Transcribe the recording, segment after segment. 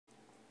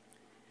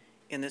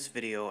In this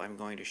video, I'm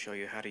going to show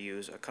you how to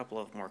use a couple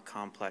of more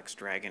complex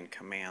Dragon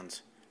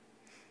commands.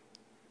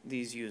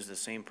 These use the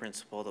same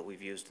principle that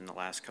we've used in the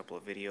last couple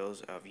of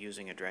videos of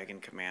using a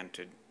Dragon command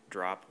to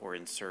drop or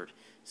insert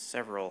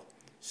several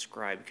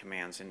Scribe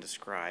commands into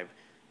Scribe.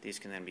 These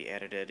can then be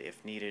edited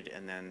if needed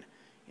and then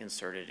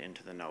inserted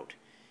into the note.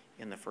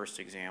 In the first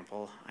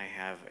example, I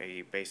have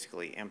a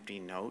basically empty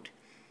note.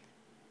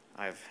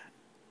 I've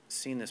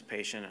seen this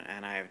patient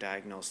and I have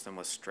diagnosed them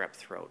with strep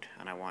throat,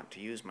 and I want to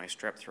use my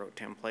strep throat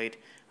template.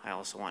 I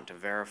also want to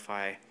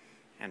verify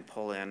and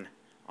pull in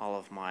all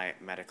of my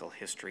medical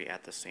history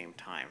at the same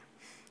time.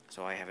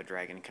 So I have a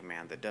Dragon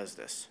command that does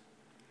this.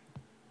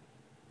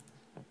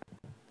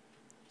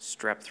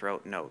 Strep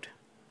throat note.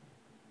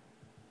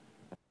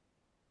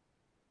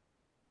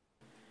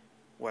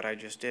 What I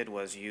just did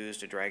was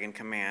used a Dragon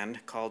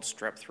command called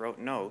strep throat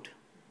note,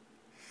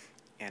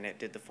 and it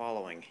did the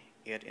following.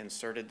 It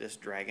inserted this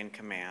Dragon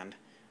command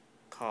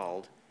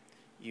called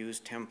use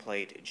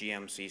template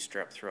GMC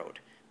strep throat.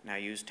 Now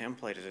use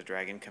template is a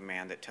Dragon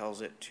command that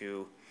tells it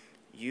to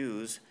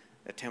use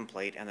the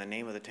template, and the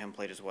name of the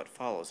template is what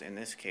follows. In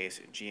this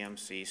case,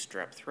 GMC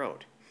strep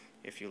throat.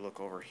 If you look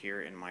over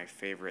here in my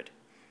favorite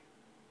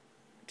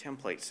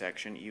template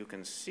section, you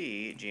can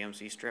see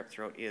GMC strep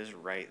throat is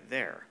right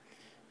there.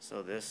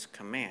 So this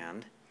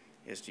command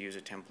is to use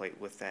a template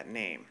with that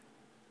name.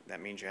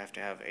 That means you have to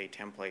have a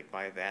template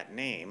by that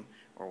name,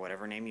 or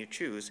whatever name you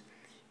choose,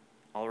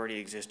 already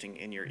existing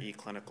in your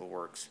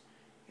eClinicalWorks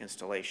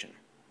installation.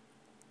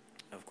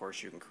 Of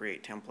course, you can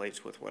create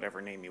templates with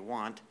whatever name you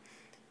want,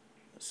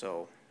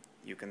 so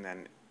you can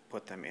then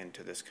put them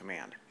into this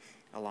command.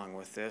 Along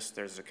with this,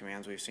 there's the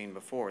commands we've seen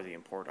before, the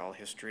import all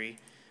history,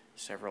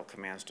 several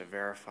commands to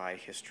verify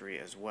history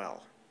as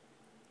well.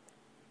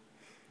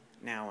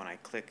 Now when I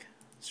click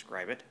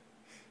Scribe it,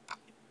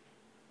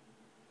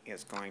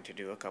 it's going to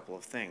do a couple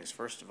of things.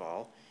 First of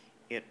all,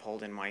 it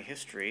pulled in my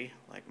history,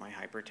 like my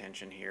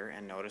hypertension here,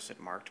 and notice it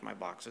marked my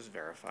boxes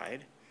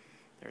verified.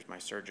 There's my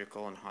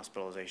surgical and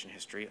hospitalization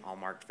history, all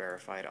marked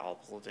verified, all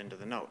pulled into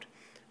the note.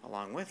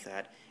 Along with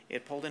that,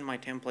 it pulled in my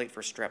template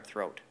for strep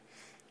throat.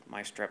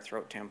 My strep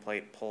throat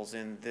template pulls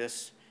in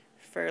this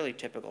fairly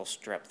typical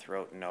strep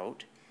throat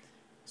note.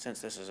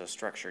 Since this is a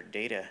structured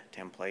data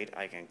template,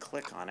 I can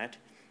click on it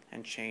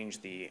and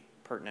change the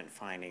pertinent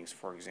findings.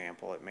 For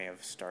example, it may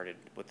have started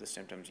with the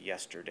symptoms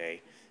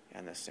yesterday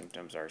and the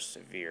symptoms are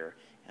severe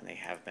and they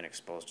have been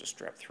exposed to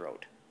strep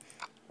throat.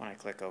 When I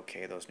click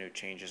OK, those new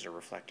changes are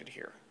reflected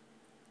here.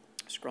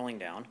 Scrolling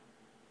down,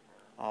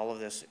 all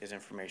of this is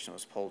information that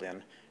was pulled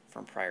in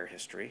from prior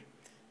history.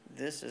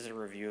 This is a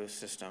review of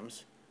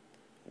systems,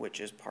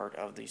 which is part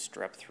of the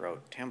strep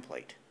throat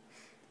template.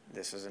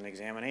 This is an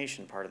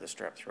examination part of the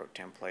strep throat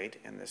template.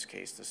 In this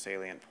case, the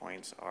salient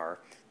points are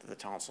that the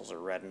tonsils are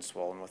red and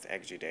swollen with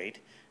exudate,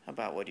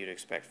 about what you'd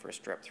expect for a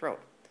strep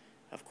throat.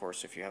 Of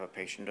course, if you have a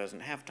patient who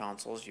doesn't have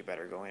tonsils, you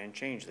better go in and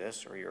change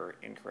this or you're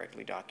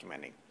incorrectly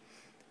documenting.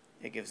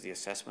 It gives the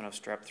assessment of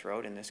strep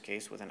throat, in this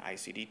case with an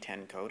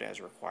ICD-10 code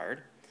as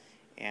required,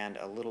 and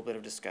a little bit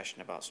of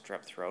discussion about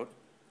strep throat.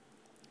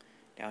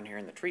 Down here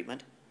in the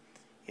treatment,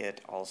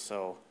 it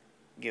also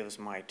gives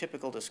my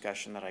typical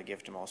discussion that I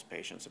give to most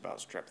patients about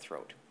strep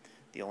throat.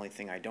 The only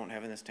thing I don't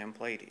have in this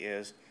template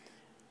is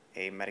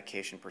a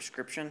medication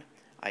prescription.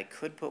 I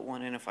could put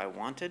one in if I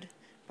wanted,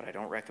 but I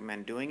don't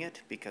recommend doing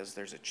it because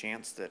there's a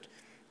chance that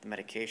the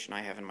medication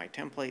I have in my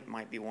template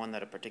might be one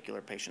that a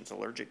particular patient's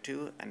allergic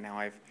to, and now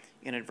I've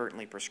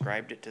inadvertently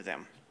prescribed it to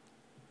them.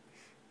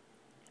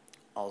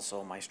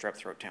 Also, my strep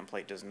throat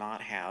template does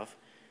not have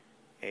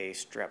a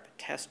strep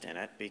test in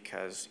it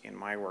because in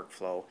my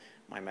workflow,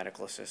 my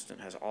medical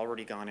assistant has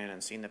already gone in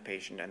and seen the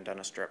patient and done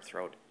a strep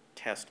throat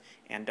test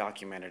and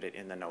documented it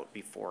in the note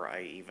before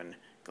I even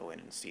go in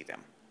and see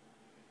them.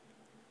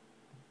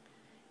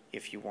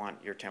 If you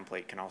want, your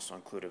template can also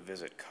include a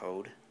visit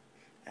code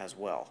as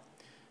well.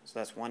 So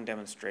that's one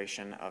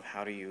demonstration of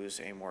how to use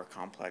a more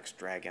complex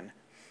Dragon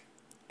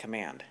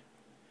command.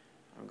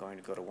 I'm going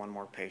to go to one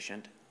more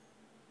patient.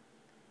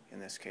 In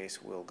this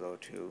case, we'll go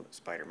to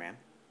Spider-Man.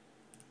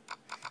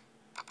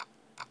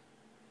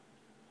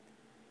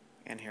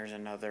 And here's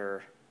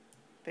another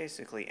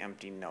basically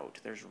empty note.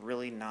 There's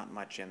really not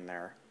much in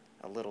there,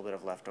 a little bit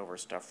of leftover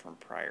stuff from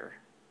prior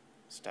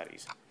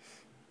studies.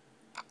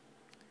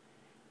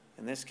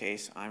 In this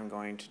case, I'm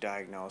going to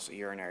diagnose a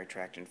urinary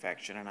tract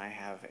infection, and I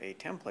have a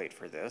template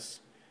for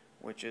this,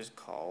 which is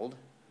called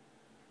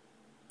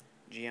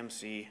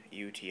GMC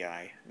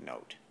UTI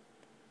note.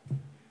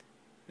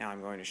 Now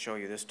I'm going to show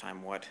you this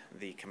time what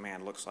the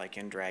command looks like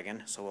in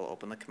Dragon, so we'll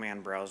open the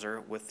command browser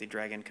with the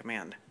Dragon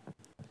command.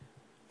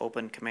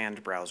 Open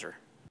command browser.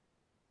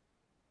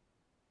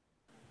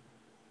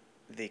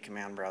 The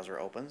command browser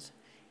opens,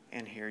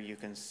 and here you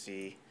can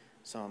see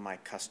some of my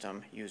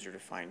custom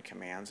user-defined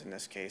commands. In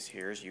this case,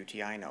 here's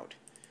UTI note.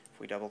 If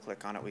we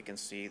double-click on it, we can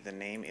see the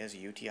name is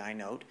UTI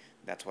note.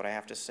 That's what I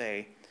have to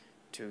say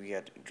to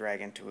get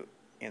Dragon to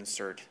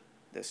insert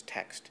this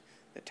text.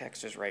 The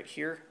text is right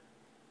here.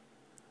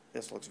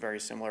 This looks very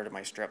similar to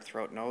my strep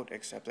throat note,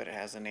 except that it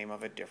has the name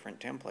of a different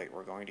template.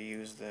 We're going to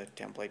use the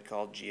template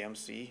called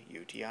GMC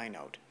UTI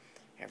note.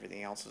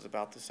 Everything else is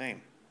about the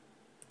same.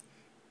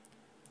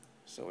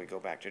 So we go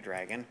back to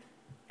Dragon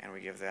and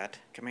we give that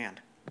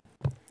command.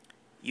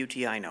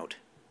 UTI note.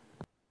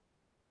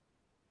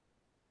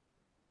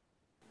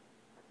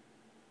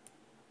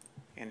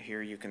 And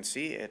here you can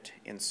see it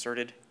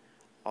inserted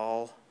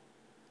all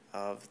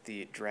of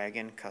the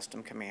Dragon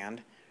custom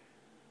command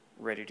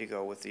ready to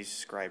go with these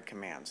Scribe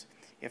commands.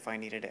 If I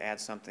needed to add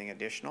something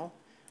additional,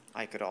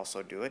 I could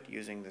also do it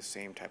using the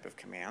same type of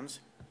commands.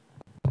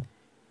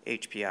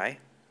 HPI.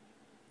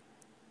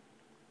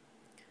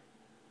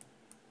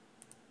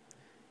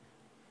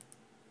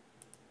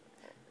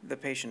 The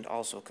patient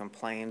also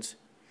complains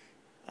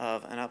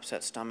of an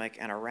upset stomach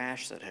and a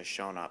rash that has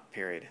shown up,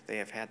 period. They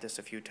have had this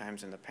a few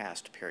times in the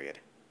past, period.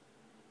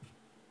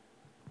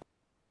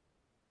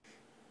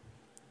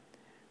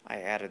 I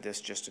added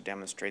this just to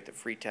demonstrate that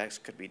free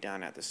text could be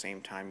done at the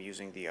same time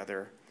using the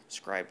other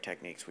Scribe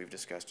techniques we've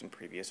discussed in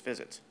previous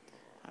visits.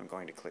 I'm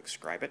going to click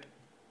Scribe it.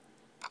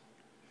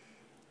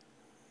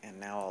 And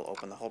now I'll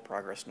open the whole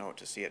progress note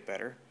to see it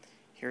better.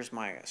 Here's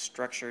my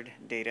structured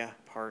data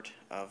part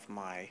of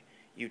my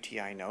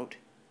UTI note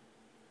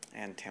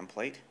and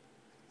template.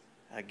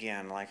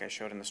 Again, like I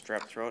showed in the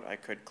strep throat, I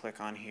could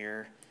click on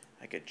here.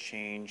 I could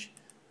change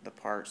the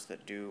parts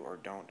that do or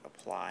don't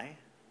apply.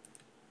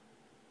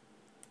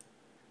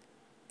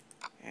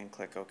 And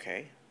click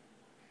OK.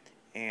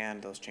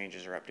 And those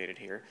changes are updated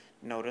here.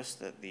 Notice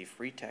that the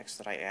free text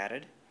that I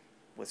added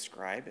with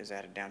Scribe is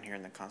added down here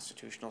in the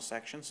constitutional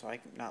section, so I'm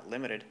not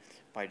limited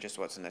by just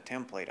what's in the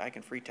template. I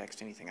can free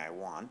text anything I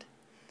want.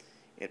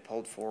 It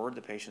pulled forward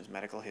the patient's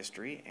medical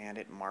history and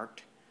it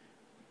marked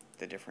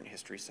the different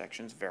history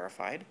sections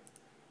verified.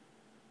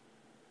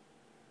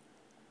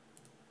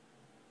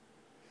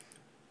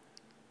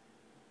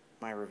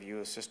 My review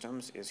of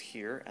systems is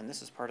here, and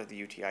this is part of the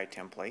UTI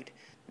template.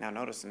 Now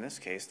notice in this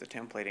case the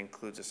template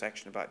includes a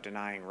section about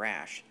denying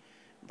rash,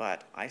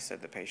 but I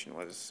said the patient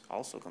was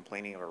also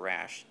complaining of a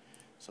rash,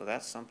 so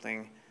that's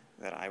something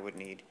that I would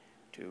need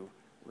to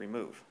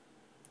remove.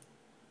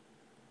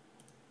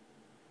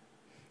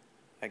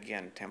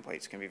 Again,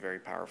 templates can be very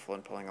powerful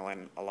in pulling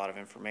in a lot of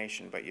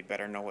information, but you'd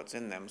better know what's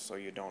in them so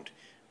you don't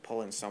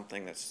pull in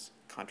something that's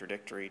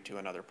contradictory to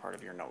another part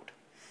of your note.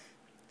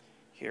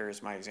 Here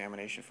is my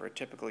examination for a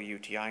typical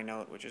UTI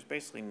note, which is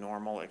basically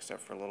normal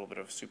except for a little bit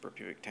of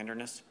suprapubic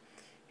tenderness.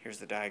 Here's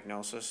the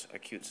diagnosis,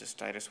 acute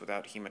cystitis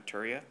without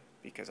hematuria,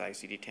 because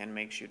ICD-10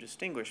 makes you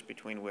distinguish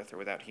between with or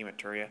without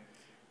hematuria.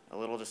 A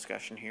little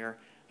discussion here,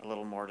 a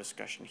little more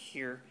discussion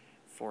here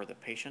for the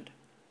patient.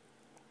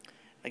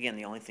 Again,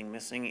 the only thing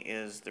missing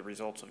is the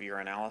results of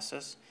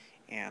urinalysis,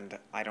 and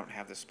I don't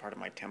have this part of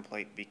my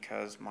template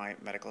because my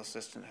medical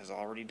assistant has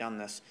already done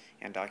this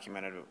and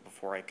documented it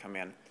before I come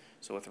in.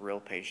 So with a real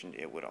patient,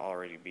 it would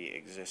already be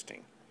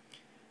existing.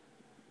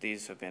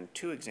 These have been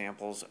two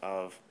examples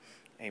of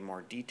a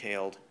more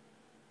detailed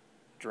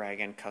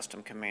Dragon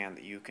custom command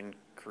that you can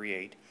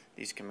create.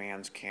 These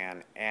commands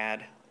can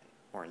add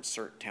or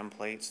insert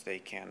templates, they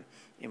can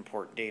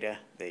import data,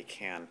 they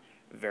can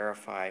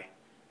verify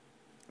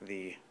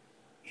the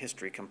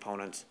history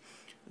components.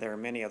 There are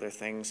many other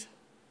things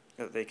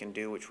that they can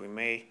do which we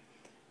may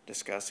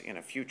discuss in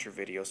a future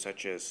video,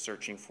 such as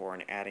searching for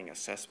and adding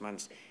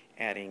assessments,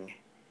 adding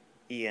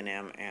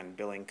E&M and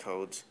billing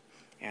codes,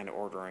 and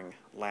ordering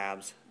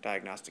labs,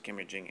 diagnostic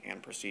imaging,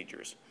 and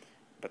procedures.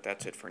 But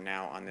that's it for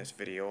now on this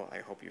video. I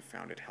hope you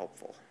found it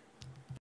helpful.